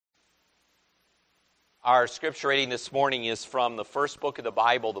Our scripture reading this morning is from the first book of the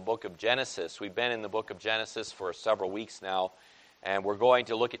Bible, the book of Genesis. We've been in the book of Genesis for several weeks now, and we're going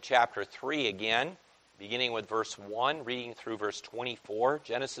to look at chapter 3 again, beginning with verse 1, reading through verse 24.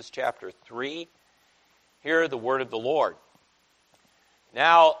 Genesis chapter 3. Hear the word of the Lord.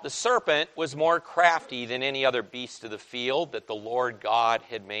 Now the serpent was more crafty than any other beast of the field that the Lord God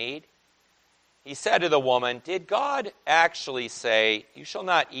had made. He said to the woman, "Did God actually say, 'You shall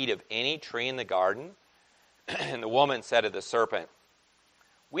not eat of any tree in the garden'?" And the woman said to the serpent,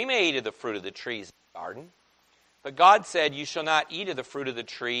 "We may eat of the fruit of the trees in the garden, but God said, 'You shall not eat of the fruit of the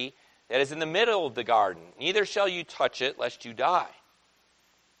tree that is in the middle of the garden, neither shall you touch it, lest you die.'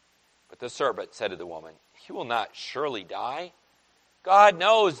 But the serpent said to the woman, 'You will not surely die. God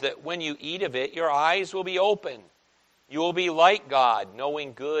knows that when you eat of it, your eyes will be open. You will be like God,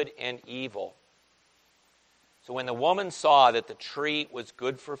 knowing good and evil.' So when the woman saw that the tree was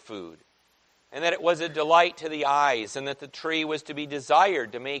good for food, and that it was a delight to the eyes, and that the tree was to be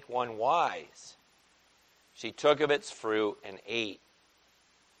desired to make one wise, she took of its fruit and ate.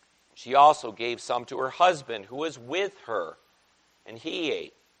 She also gave some to her husband who was with her, and he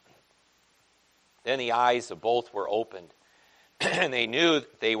ate. Then the eyes of both were opened, and they knew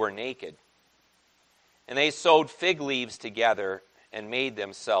that they were naked. And they sewed fig leaves together and made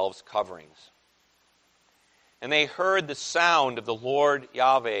themselves coverings. And they heard the sound of the Lord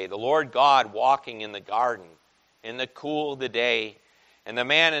Yahweh, the Lord God, walking in the garden in the cool of the day. And the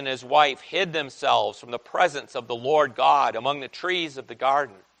man and his wife hid themselves from the presence of the Lord God among the trees of the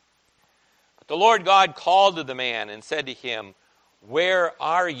garden. But the Lord God called to the man and said to him, 'Where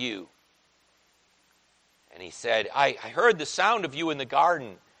are you?' And he said, I heard the sound of you in the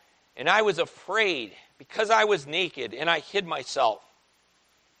garden, and I was afraid because I was naked, and I hid myself."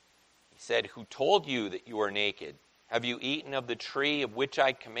 He said, "Who told you that you are naked? Have you eaten of the tree of which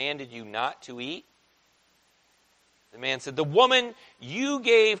I commanded you not to eat?" The man said, "The woman you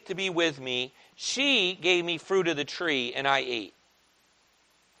gave to be with me, she gave me fruit of the tree, and I ate."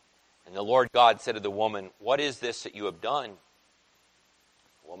 And the Lord God said to the woman, "What is this that you have done?"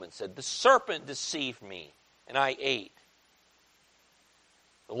 The woman said, "The serpent deceived me, and I ate."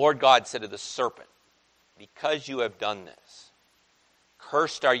 The Lord God said to the serpent, "Because you have done this,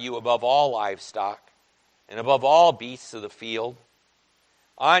 cursed are you above all livestock, and above all beasts of the field.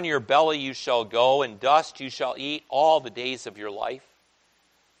 On your belly you shall go, and dust you shall eat all the days of your life.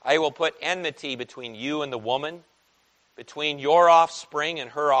 I will put enmity between you and the woman, between your offspring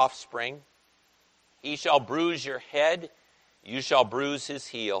and her offspring. He shall bruise your head, you shall bruise his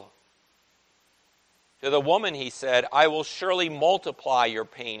heel." To the woman he said, "I will surely multiply your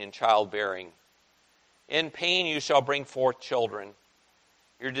pain in childbearing. In pain you shall bring forth children.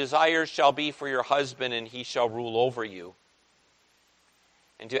 Your desires shall be for your husband, and he shall rule over you."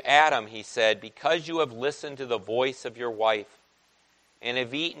 And to Adam he said, "Because you have listened to the voice of your wife, and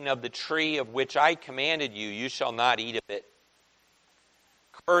have eaten of the tree of which I commanded you, you shall not eat of it.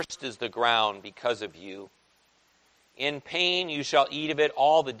 Cursed is the ground because of you. In pain you shall eat of it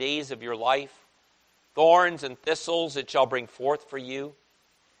all the days of your life. Thorns and thistles it shall bring forth for you.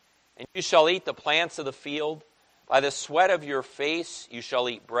 And you shall eat the plants of the field. By the sweat of your face you shall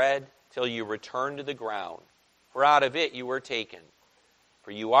eat bread till you return to the ground. For out of it you were taken.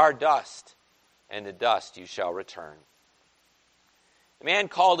 For you are dust, and to dust you shall return." The man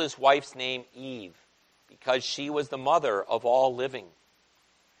called his wife's name Eve, because she was the mother of all living.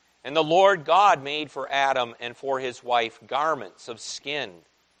 And the Lord God made for Adam and for his wife garments of skin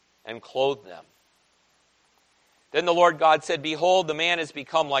and clothed them. Then the Lord God said, "Behold, the man has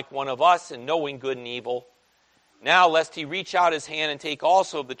become like one of us in knowing good and evil. Now lest he reach out his hand and take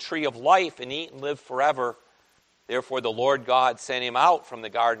also of the tree of life and eat and live forever." Therefore the Lord God sent him out from the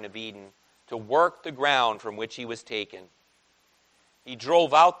Garden of Eden to work the ground from which he was taken. He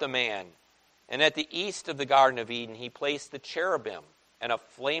drove out the man, and at the east of the Garden of Eden he placed the cherubim and a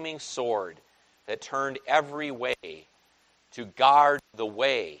flaming sword that turned every way to guard the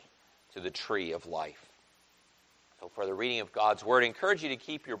way to the tree of life. So for the reading of God's Word, I encourage you to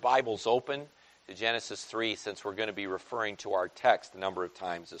keep your Bibles open to Genesis 3, since we're going to be referring to our text a number of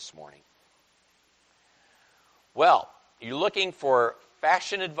times this morning. Well, you're looking for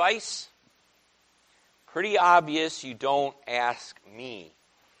fashion advice? Pretty obvious you don't ask me.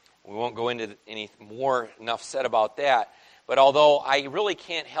 We won't go into enough said about that. But although I really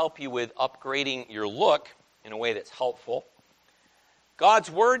can't help you with upgrading your look in a way that's helpful,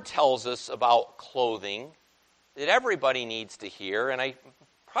 God's Word tells us about clothing that everybody needs to hear, and I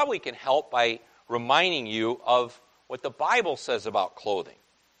probably can help by reminding you of what the Bible says about clothing.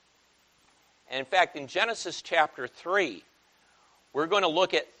 And in fact, in Genesis chapter 3, we're going to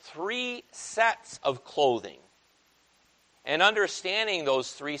look at 3 sets of clothing. And understanding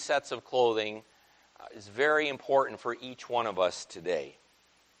those 3 sets of clothing is very important for each one of us today.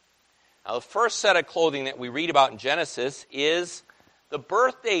 Now, the first set of clothing that we read about in Genesis is the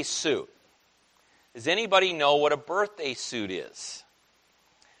birthday suit. Does anybody know what a birthday suit is?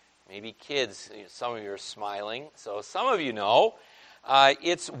 Maybe kids, some of you are smiling, so some of you know.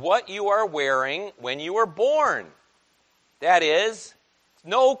 It's what you are wearing when you were born. That is,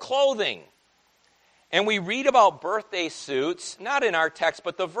 no clothing. And we read about birthday suits, not in our text,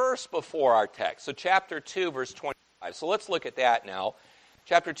 but the verse before our text. So chapter 2, verse 25. So let's look at that now.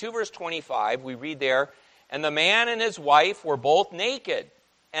 Chapter 2, verse 25, we read there, "And the man and his wife were both naked,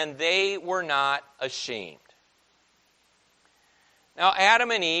 and they were not ashamed." Now,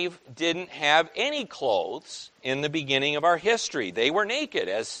 Adam and Eve didn't have any clothes in the beginning of our history. They were naked,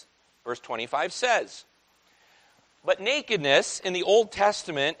 as verse 25 says. But nakedness in the Old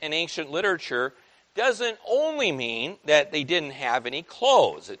Testament and ancient literature doesn't only mean that they didn't have any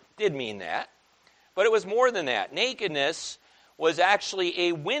clothes. It did mean that. But it was more than that. Nakedness was actually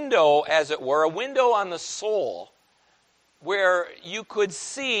a window, as it were, a window on the soul, where you could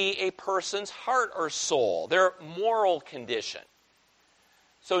see a person's heart or soul, their moral condition.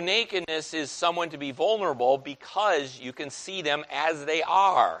 So nakedness is someone to be vulnerable because you can see them as they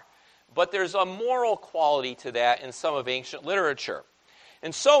are. But there's a moral quality to that in some of ancient literature.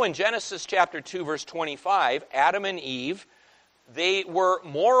 And so in Genesis chapter 2, verse 25, Adam and Eve, they were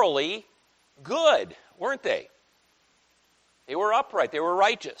morally good, weren't they? They were upright, they were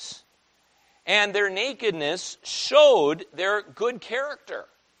righteous. And their nakedness showed their good character.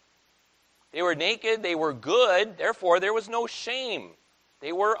 They were naked, they were good, therefore there was no shame.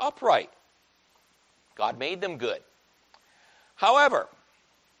 They were upright. God made them good. However,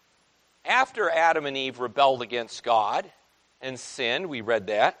 after Adam and Eve rebelled against God and sinned, we read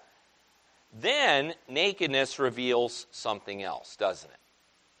that, then nakedness reveals something else, doesn't it?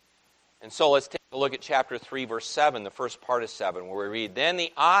 And so let's take a look at chapter 3, verse 7, the first part of 7, where we read, "Then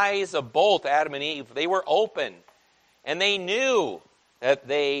the eyes of both Adam and Eve, they were open, and they knew that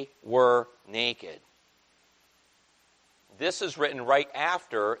they were naked." This is written right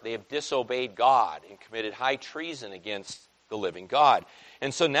after they have disobeyed God and committed high treason against the living God.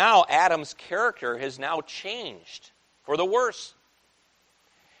 And so now Adam's character has now changed for the worse.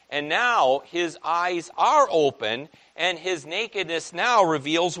 And now his eyes are open, and his nakedness now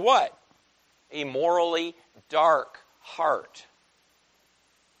reveals what? A morally dark heart.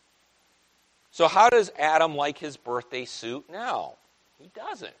 So how does Adam like his birthday suit now? He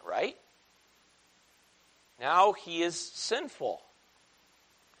doesn't, right? Now he is sinful.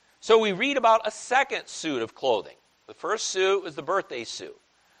 So we read about a second suit of clothing. The first suit was the birthday suit.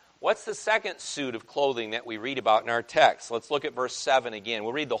 What's the second suit of clothing that we read about in our text? Let's look at verse 7 again.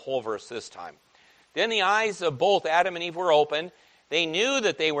 We'll read the whole verse this time. "Then the eyes of both Adam and Eve were open. They knew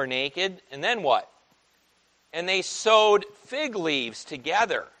that they were naked." And then what? "And they sewed fig leaves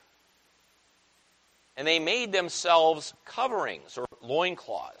together. And they made themselves coverings," or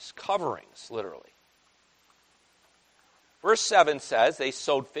loincloths, coverings, literally. Verse 7 says, they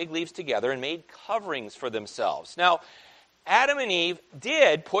sewed fig leaves together and made coverings for themselves. Now, Adam and Eve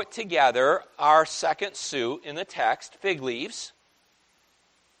did put together our second suit in the text, fig leaves.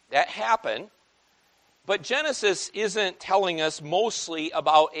 That happened. But Genesis isn't telling us mostly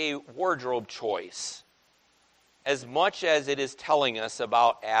about a wardrobe choice, as much as it is telling us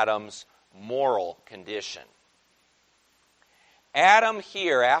about Adam's moral condition. Adam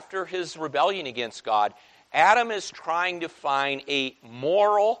here, after his rebellion against God, Adam is trying to find a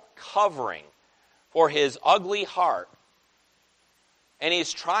moral covering for his ugly heart. And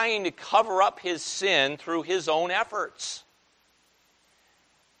he's trying to cover up his sin through his own efforts.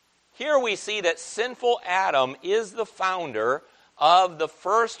 Here we see that sinful Adam is the founder of the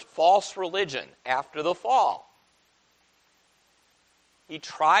first false religion after the fall. He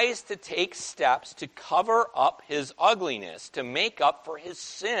tries to take steps to cover up his ugliness, to make up for his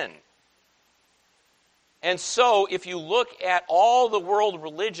sin. And so, if you look at all the world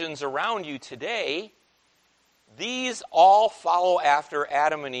religions around you today, these all follow after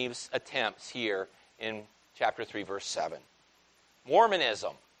Adam and Eve's attempts here in chapter 3, verse 7.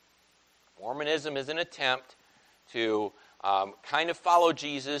 Mormonism. Mormonism is an attempt to kind of follow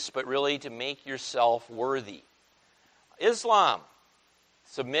Jesus, but really to make yourself worthy. Islam.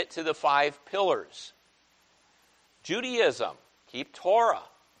 Submit to the 5 pillars. Judaism. Keep Torah.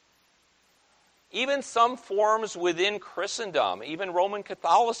 Even some forms within Christendom, even Roman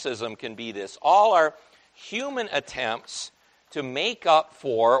Catholicism can be this. All are human attempts to make up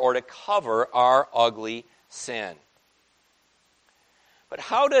for or to cover our ugly sin. But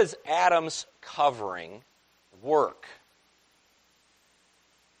how does Adam's covering work?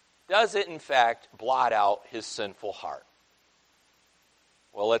 Does it, in fact, blot out his sinful heart?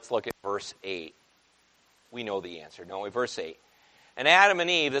 Well, let's look at verse 8. We know the answer, don't we? Verse 8. And Adam and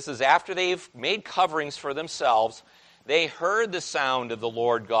Eve, this is after they've made coverings for themselves, they heard the sound of the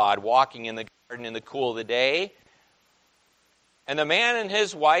Lord God walking in the garden in the cool of the day. And the man and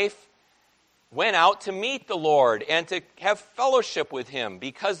his wife went out to meet the Lord and to have fellowship with him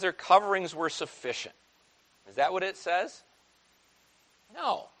because their coverings were sufficient. Is that what it says?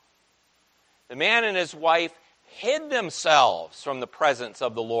 No. The man and his wife hid themselves from the presence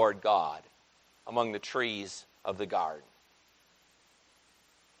of the Lord God among the trees of the garden.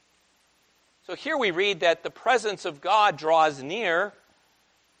 So here we read that the presence of God draws near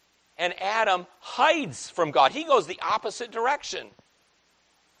and Adam hides from God. He goes the opposite direction.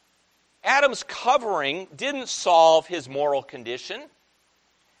 Adam's covering didn't solve his moral condition,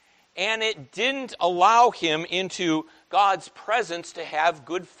 and it didn't allow him into God's presence to have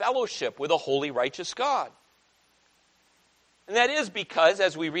good fellowship with a holy, righteous God. And that is because,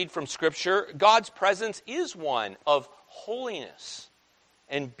 as we read from Scripture, God's presence is one of holiness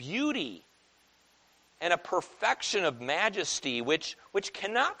and beauty and a perfection of majesty which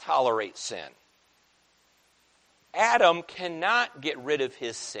cannot tolerate sin. Adam cannot get rid of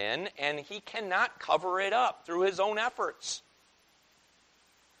his sin, and he cannot cover it up through his own efforts.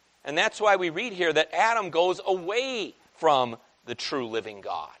 And that's why we read here that Adam goes away from the true living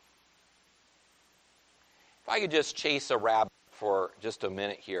God. If I could just chase a rabbit for just a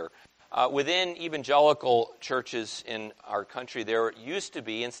minute here. Within evangelical churches in our country, there used to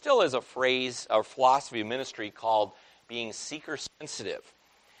be, and still is, a phrase or philosophy of ministry called being seeker-sensitive.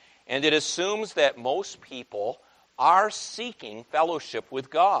 And it assumes that most people are seeking fellowship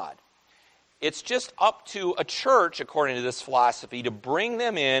with God. It's just up to a church, according to this philosophy, to bring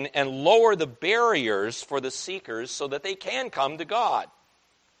them in and lower the barriers for the seekers so that they can come to God.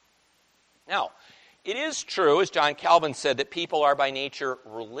 Now, it is true, as John Calvin said, that people are by nature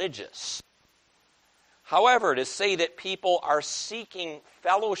religious. However, to say that people are seeking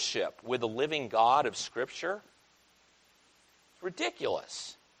fellowship with the living God of Scripture is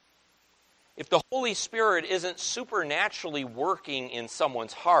ridiculous. If the Holy Spirit isn't supernaturally working in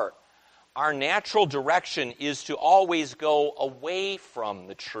someone's heart, our natural direction is to always go away from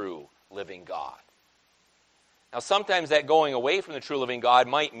the true living God. Now, sometimes that going away from the true living God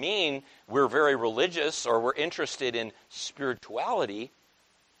might mean we're very religious or we're interested in spirituality,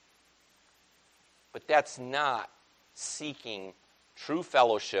 but that's not seeking true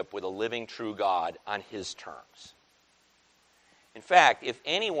fellowship with a living, true God on His terms. In fact, if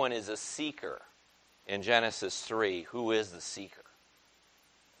anyone is a seeker in Genesis 3, who is the seeker?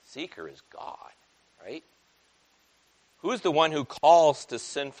 The seeker is God, right? Who's the one who calls to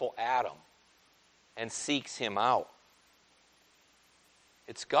sinful Adam and seeks him out?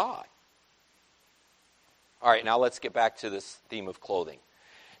 It's God. All right, now let's get back to this theme of clothing.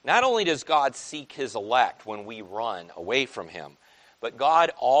 Not only does God seek His elect when we run away from Him, but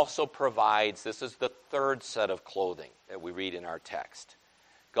God also provides, this is the third set of clothing that we read in our text.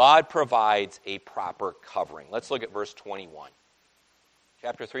 God provides a proper covering. Let's look at verse 21.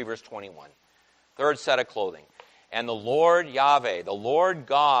 Chapter 3, verse 21. Third set of clothing. And the Lord Yahweh, the Lord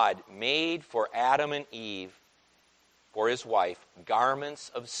God, made for Adam and Eve, for his wife, garments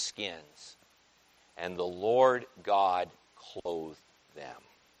of skins. And the Lord God clothed them.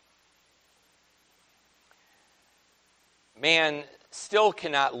 Man still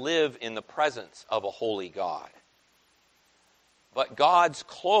cannot live in the presence of a holy God. But God's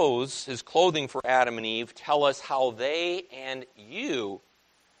clothes, His clothing for Adam and Eve, tell us how they and you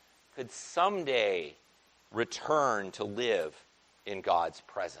could someday return to live in God's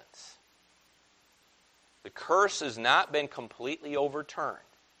presence. The curse has not been completely overturned.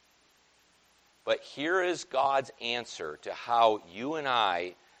 But here is God's answer to how you and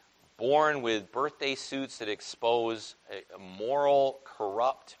I, born with birthday suits that expose a moral,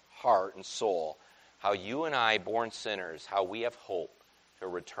 corrupt heart and soul, how you and I, born sinners, how we have hope to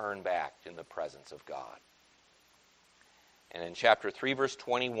return back in the presence of God. And in chapter 3, verse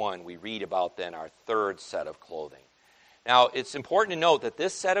 21, we read about then our third set of clothing. Now, it's important to note that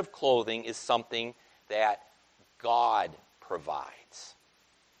this set of clothing is something that God provides.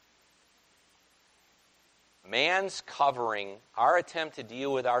 Man's covering, our attempt to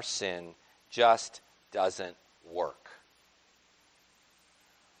deal with our sin, just doesn't work.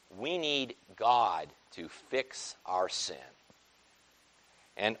 We need God to fix our sin.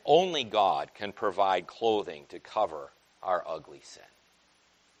 And only God can provide clothing to cover our ugly sin.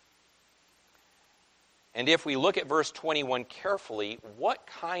 And if we look at verse 21 carefully, what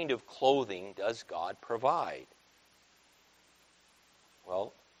kind of clothing does God provide?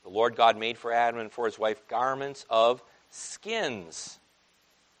 Well, the Lord God made for Adam and for his wife garments of skins.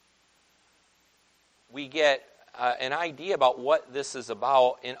 We get an idea about what this is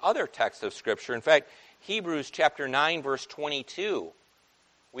about in other texts of Scripture. In fact, Hebrews chapter 9, verse 22,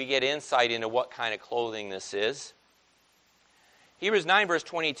 we get insight into what kind of clothing this is. Hebrews 9, verse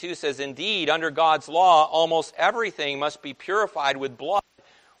 22 says, "Indeed, under God's law, almost everything must be purified with blood.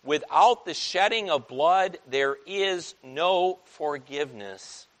 Without the shedding of blood, there is no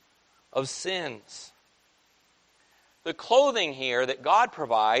forgiveness of sins." The clothing here that God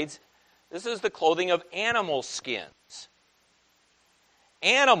provides, this is the clothing of animal skins.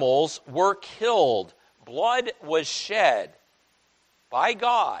 Animals were killed. Blood was shed by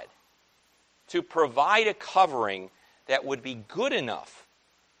God to provide a covering that would be good enough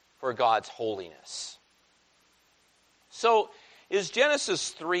for God's holiness. So, is Genesis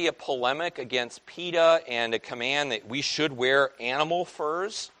 3 a polemic against PETA and a command that we should wear animal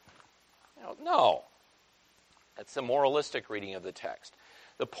furs? No. That's a moralistic reading of the text.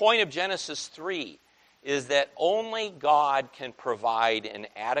 The point of Genesis 3 is that only God can provide an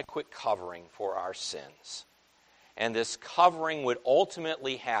adequate covering for our sins. And this covering would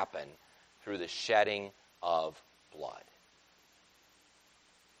ultimately happen through the shedding of blood.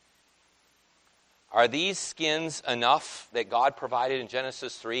 Are these skins enough that God provided in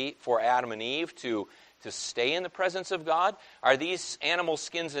Genesis 3 for Adam and Eve to stay in the presence of God? Are these animal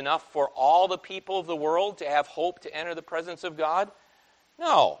skins enough for all the people of the world to have hope to enter the presence of God?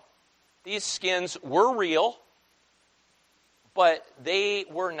 No. These skins were real, but they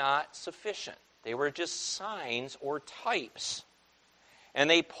were not sufficient. They were just signs or types. And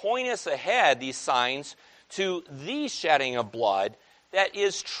they point us ahead, these signs, to the shedding of blood that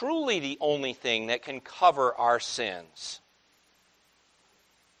is truly the only thing that can cover our sins.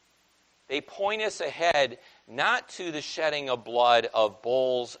 They point us ahead not to the shedding of blood of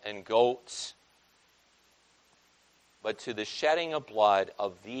bulls and goats, but to the shedding of blood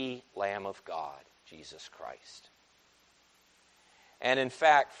of the Lamb of God, Jesus Christ. And in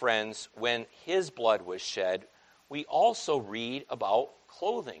fact, friends, when his blood was shed, we also read about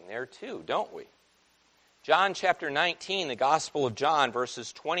clothing there too, don't we? John chapter 19, the Gospel of John,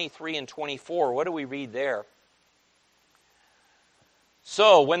 verses 23 and 24, what do we read there?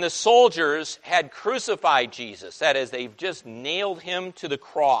 "So, when the soldiers had crucified Jesus," that is, they've just nailed him to the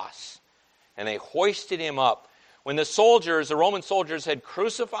cross, and they hoisted him up. When the Roman soldiers had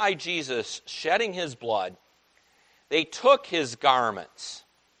crucified Jesus, shedding his blood, they took his garments,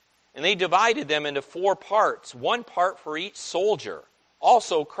 and they divided them into 4 parts, 1 part for each soldier,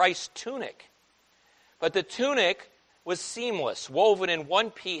 also Christ's tunic. But the tunic was seamless, woven in one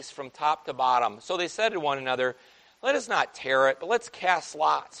piece from top to bottom. So they said to one another, "Let us not tear it, but let's cast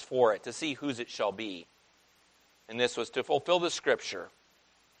lots for it to see whose it shall be." And this was to fulfill the Scripture.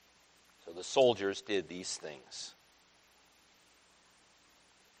 So the soldiers did these things.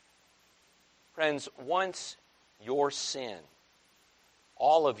 Friends, once your sin,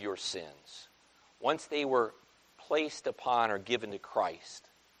 all of your sins, once they were placed upon or given to Christ,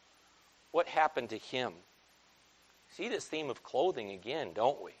 what happened to him? See this theme of clothing again,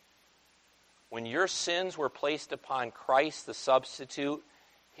 don't we? When your sins were placed upon Christ, the substitute,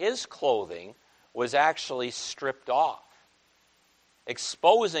 his clothing was actually stripped off,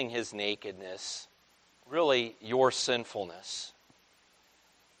 exposing his nakedness, really your sinfulness.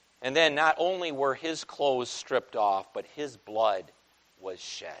 And then not only were his clothes stripped off, but his blood was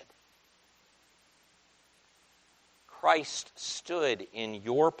shed. Christ stood in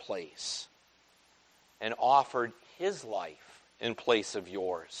your place and offered his life in place of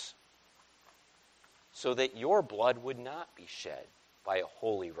yours, so that your blood would not be shed by a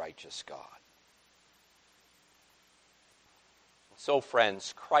holy, righteous God. So,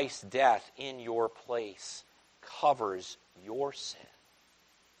 friends, Christ's death in your place covers your sin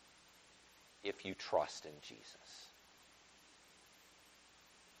if you trust in Jesus.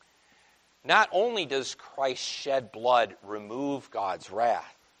 Not only does Christ's shed blood remove God's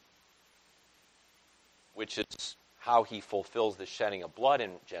wrath, which is how he fulfills the shedding of blood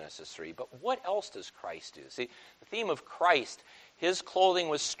in Genesis 3, but what else does Christ do? See, the theme of Christ, his clothing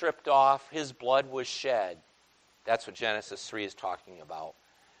was stripped off, his blood was shed. That's what Genesis 3 is talking about.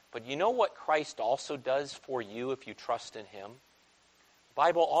 But you know what Christ also does for you if you trust in him? The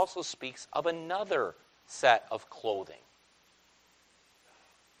Bible also speaks of another set of clothing.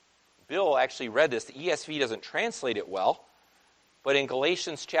 Bill actually read this. The ESV doesn't translate it well. But in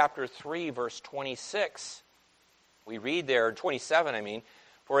Galatians chapter 3, verse 26, we read there, 27,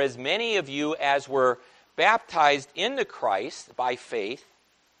 "For as many of you as were baptized into Christ by faith.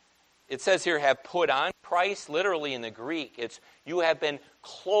 It says here, have put on Christ. Literally in the Greek, it's you have been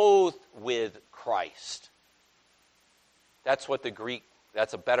clothed with Christ. That's what the Greek,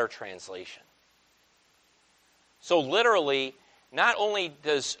 that's a better translation. So literally, not only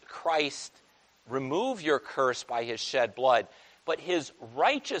does Christ remove your curse by his shed blood, but his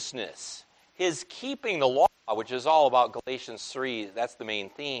righteousness, his keeping the law, which is all about Galatians 3, that's the main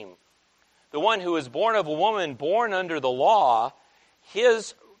theme. The one who is born of a woman, born under the law,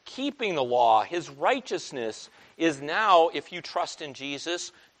 his keeping the law, his righteousness is now, if you trust in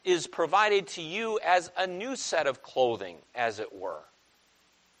Jesus, is provided to you as a new set of clothing, as it were.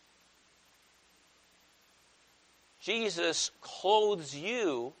 Jesus clothes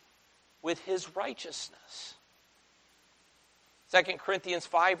you with his righteousness. 2 Corinthians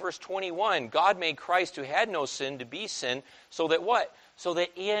 5, verse 21, God made Christ who had no sin to be sin, so that what? So that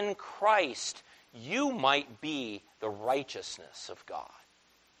in Christ you might be the righteousness of God.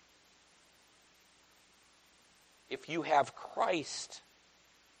 If you have Christ,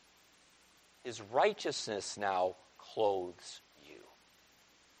 his righteousness now clothes you.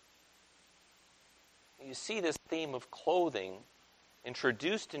 You see this theme of clothing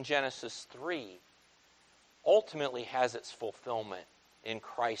introduced in Genesis 3 ultimately has its fulfillment in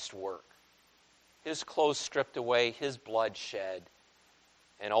Christ's work. His clothes stripped away, his blood shed,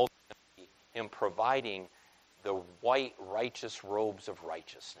 and ultimately him providing the white, righteous robes of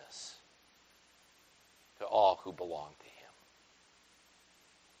righteousness to all who belong to him.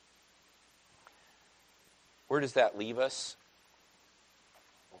 Where does that leave us?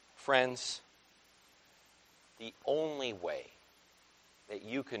 Friends, the only way that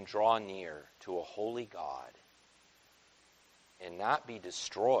you can draw near to a holy God and not be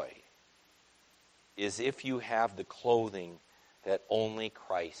destroyed is if you have the clothing that only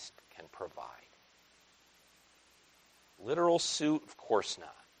Christ can provide. Literal suit, of course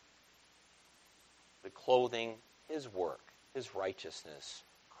not. The clothing, his work, his righteousness,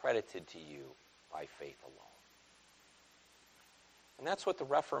 credited to you by faith alone. And that's what the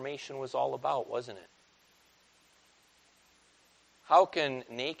Reformation was all about, wasn't it? How can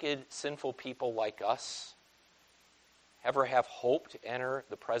naked, sinful people like us ever have hope to enter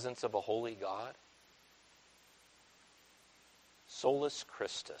the presence of a holy God? Solus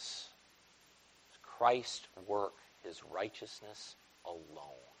Christus. Christ's work, his righteousness alone.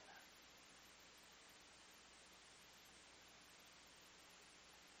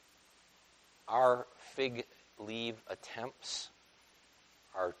 Our fig leaf attempts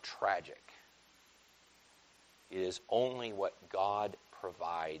are tragic. It is only what God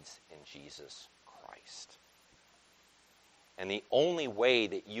provides in Jesus Christ. And the only way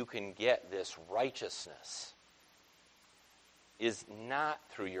that you can get this righteousness is not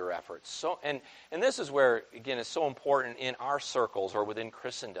through your efforts. So, and this is where, again, it's so important in our circles or within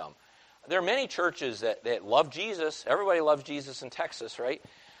Christendom. There are many churches that love Jesus. Everybody loves Jesus in Texas, right?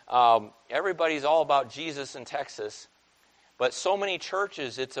 Everybody's all about Jesus in Texas. But so many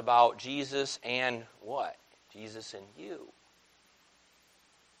churches, it's about Jesus and what? Jesus and you.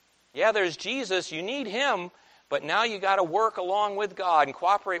 Yeah, there's Jesus. You need him. But now you got to work along with God and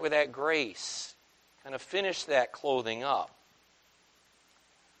cooperate with that grace. Kind of finish that clothing up.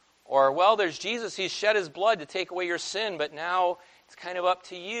 Or, well, there's Jesus. He's shed his blood to take away your sin. But now it's kind of up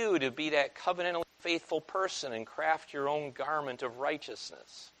to you to be that covenantally faithful person and craft your own garment of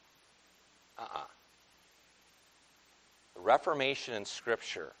righteousness. The Reformation in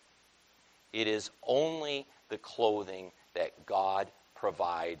Scripture, it is only the clothing that God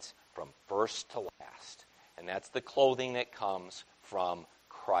provides from first to last. And that's the clothing that comes from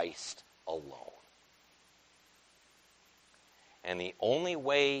Christ alone. And the only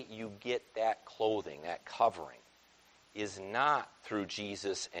way you get that clothing, that covering, is not through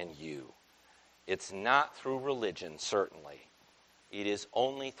Jesus and you. It's not through religion, certainly. It is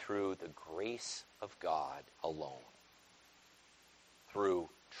only through the grace of God alone. Through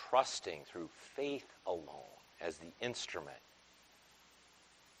trusting, through faith alone as the instrument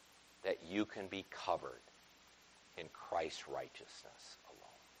that you can be covered in Christ's righteousness alone.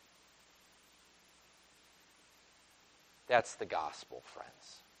 That's the gospel,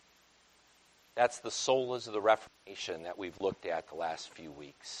 friends. That's the solas of the Reformation that we've looked at the last few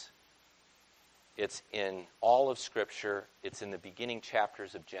weeks. It's in all of Scripture. It's in the beginning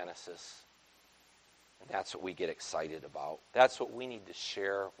chapters of Genesis. And that's what we get excited about. That's what we need to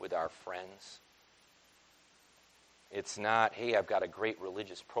share with our friends. It's not, hey, I've got a great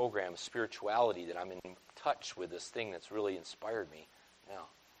religious program, spirituality, that I'm in touch with this thing that's really inspired me. No.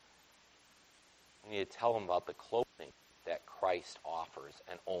 We need to tell them about the clothing that Christ offers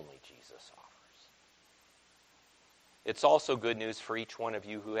and only Jesus offers. It's also good news for each one of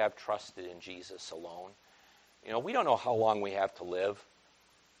you who have trusted in Jesus alone. You know, we don't know how long we have to live.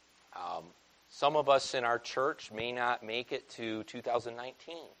 Some of us in our church may not make it to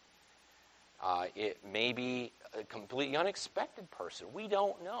 2019. It may be a completely unexpected person. We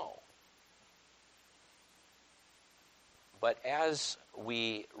don't know. But as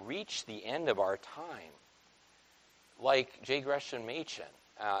we reach the end of our time, like J. Gresham Machen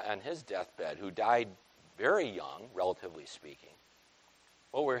on his deathbed, who died very young, relatively speaking,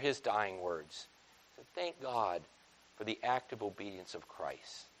 what were his dying words? He said, "Thank God for the active obedience of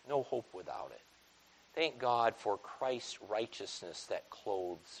Christ. No hope without it. Thank God for Christ's righteousness that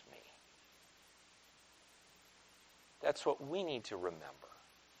clothes me." That's what we need to remember.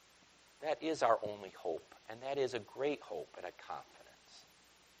 That is our only hope, and that is a great hope and a confidence.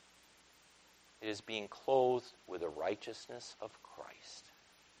 It is being clothed with the righteousness of Christ,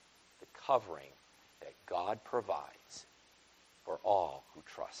 the covering that God provides for all who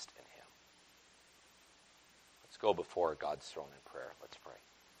trust in him. Let's go before God's throne in prayer. Let's pray.